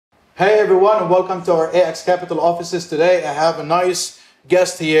Hey everyone, and welcome to our AX Capital offices. Today I have a nice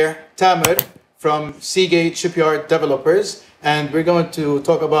guest here, Tamer from Seagate Shipyard Developers, and we're going to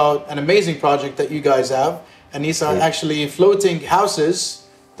talk about an amazing project that you guys have. And these are actually floating houses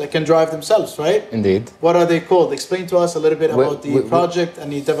that can drive themselves, right? Indeed. What are they called? Explain to us a little bit about the project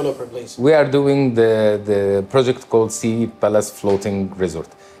and the developer, please. We are doing the project called Sea Palace Floating Resort.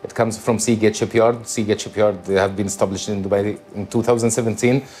 It comes from Seagate Shipyard. Seagate Shipyard, they have been established in Dubai in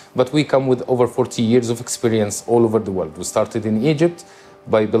 2017, but we come with over 40 years of experience all over the world. We started in Egypt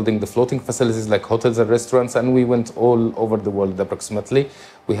by building the floating facilities like hotels and restaurants, and we went all over the world approximately.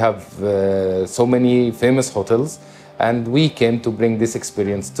 We have so many famous hotels, and we came to bring this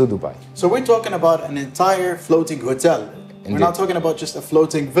experience to Dubai. So we're talking about an entire floating hotel. Indeed. We're not talking about just a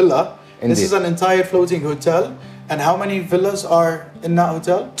floating villa. Indeed. This is an entire floating hotel. And how many villas are in that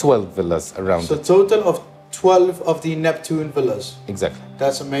hotel? 12 villas around. So total of 12 of the Neptune villas. Exactly.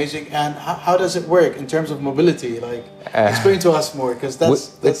 That's amazing. And how does it work in terms of mobility? Like, explain to us more, because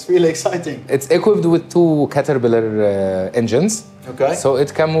that's really exciting. It's equipped with 2 Caterpillar engines. Okay. So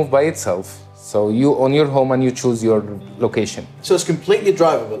it can move by itself. So you own your home and you choose your location. So it's completely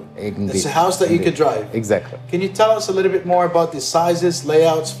drivable. Indeed. It's a house that you could drive. Exactly. Can you tell us a little bit more about the sizes,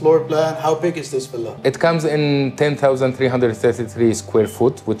 layouts, floor plan? How big is this villa? It comes in 10,333 square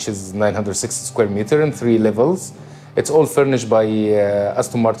foot, which is 960 square meter in 3 levels. It's all furnished by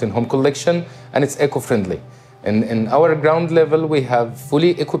Aston Martin Home Collection, and it's eco-friendly. In our ground level, we have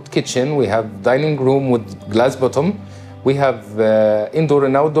fully equipped kitchen. We have dining room with glass bottom. We have indoor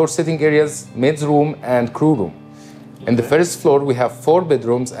and outdoor sitting areas, maid's room, and crew room. In the first floor, we have 4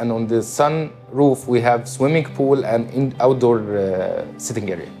 bedrooms, and on the sun roof, we have swimming pool and outdoor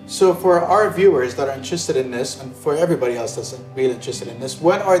sitting area. So for our viewers that are interested in this, and for everybody else that's really interested in this,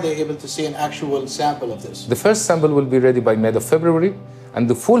 when are they able to see an actual sample of this? The first sample will be ready by mid of February, and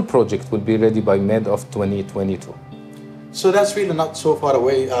the full project will be ready by mid of 2022. So that's really not so far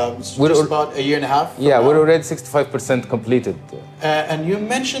away. It's just about a year and a half. Yeah, we're already 65% completed. And you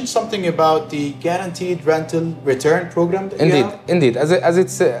mentioned something about the guaranteed rental return program that you have? Indeed. As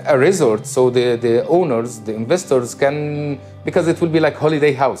it's a resort, so the owners, the investors can, because it will be like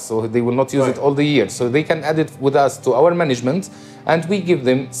holiday house, so they will not use it all the year. So they can add it with us to our management, and we give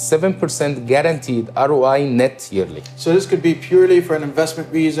them 7% guaranteed ROI net yearly. So this could be purely for an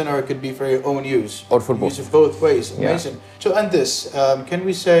investment reason, or it could be for your own use? Or for both. Use it both ways. Amazing. Yeah. So and this, can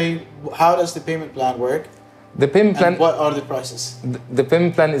we say, how does the payment plan work? The payment plan. And what are the prices? The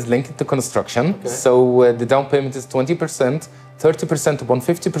payment plan is linked to construction. Okay. So the down payment is 20%, 30% upon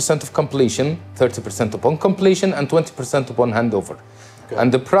 50% of completion, 30% upon completion, and 20% upon handover. Okay.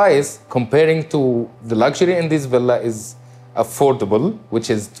 And the price, comparing to the luxury in this villa, is affordable, which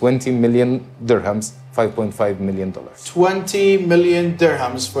is 20 million dirhams, $5.5 million. 20 million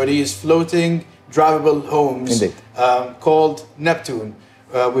dirhams for these floating, drivable homes. Indeed. Called Neptune.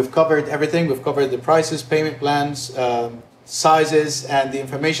 We've covered everything. We've covered the prices, payment plans, sizes, and the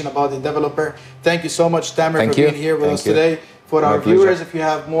information about the developer. Thank you so much, Tamer, for being here with us today. For our viewers, if you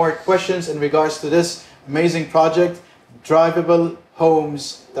have more questions in regards to this amazing project, drivable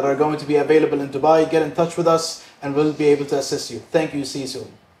homes that are going to be available in Dubai, get in touch with us and we'll be able to assist you. Thank you. See you soon.